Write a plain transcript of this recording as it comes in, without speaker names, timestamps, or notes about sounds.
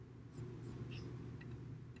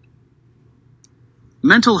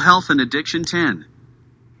Mental health and addiction 10.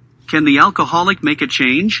 Can the alcoholic make a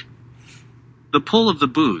change? The pull of the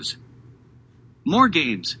booze. More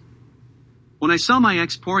games. When I saw my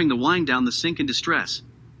ex pouring the wine down the sink in distress,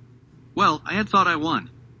 well, I had thought I won.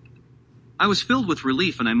 I was filled with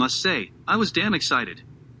relief, and I must say, I was damn excited.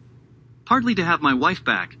 Partly to have my wife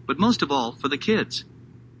back, but most of all, for the kids.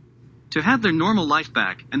 To have their normal life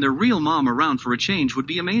back, and their real mom around for a change would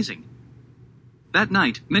be amazing. That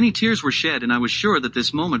night, many tears were shed, and I was sure that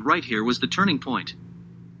this moment right here was the turning point.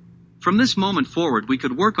 From this moment forward, we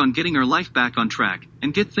could work on getting our life back on track,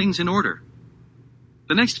 and get things in order.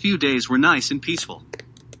 The next few days were nice and peaceful.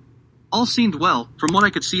 All seemed well. From what I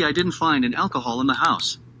could see, I didn't find an alcohol in the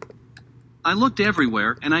house. I looked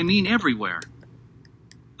everywhere, and I mean everywhere.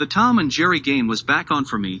 The Tom and Jerry game was back on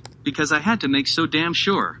for me, because I had to make so damn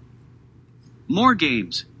sure. More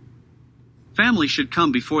games. Family should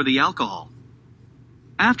come before the alcohol.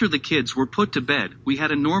 After the kids were put to bed, we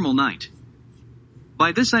had a normal night.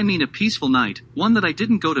 By this I mean a peaceful night, one that I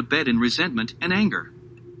didn't go to bed in resentment and anger.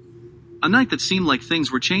 A night that seemed like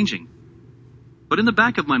things were changing. But in the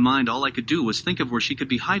back of my mind, all I could do was think of where she could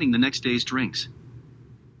be hiding the next day's drinks.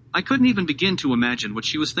 I couldn't even begin to imagine what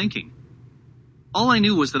she was thinking. All I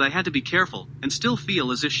knew was that I had to be careful, and still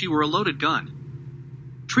feel as if she were a loaded gun.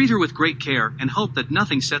 Treat her with great care, and hope that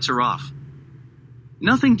nothing sets her off.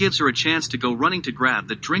 Nothing gives her a chance to go running to grab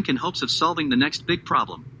that drink in hopes of solving the next big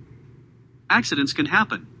problem. Accidents can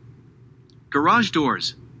happen. Garage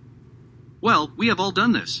doors. Well, we have all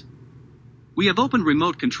done this. We have opened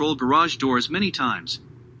remote-control garage doors many times.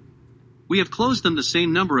 We have closed them the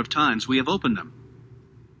same number of times we have opened them.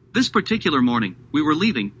 This particular morning, we were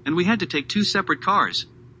leaving, and we had to take 2 separate cars.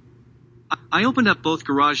 I opened up both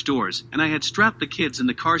garage doors, and I had strapped the kids in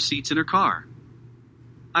the car seats in her car.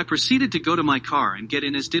 I proceeded to go to my car and get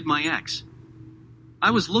in, as did my ex.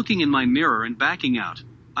 I was looking in my mirror and backing out.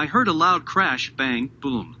 I heard a loud crash, bang,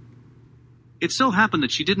 boom. It so happened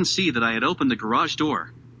that she didn't see that I had opened the garage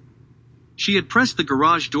door. She had pressed the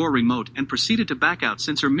garage door remote and proceeded to back out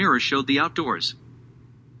since her mirror showed the outdoors.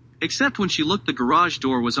 Except when she looked, the garage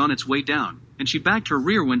door was on its way down, and she backed her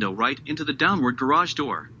rear window right into the downward garage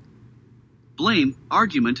door. Blame,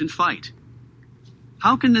 argument, and fight.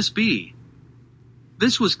 How can this be?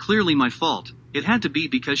 This was clearly my fault. It had to be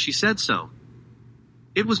because she said so.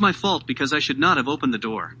 It was my fault because I should not have opened the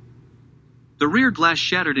door. The rear glass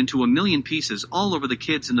shattered into a million pieces all over the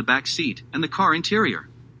kids in the back seat and the car interior.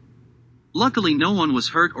 Luckily, no one was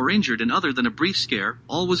hurt or injured, and other than a brief scare,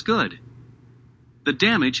 all was good. The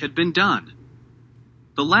damage had been done.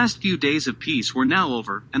 The last few days of peace were now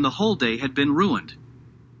over, and the whole day had been ruined.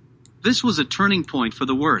 This was a turning point for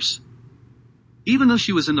the worse. Even though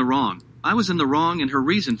she was in the wrong, I was in the wrong, and her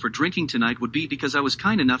reason for drinking tonight would be because I was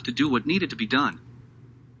kind enough to do what needed to be done.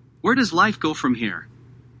 Where does life go from here?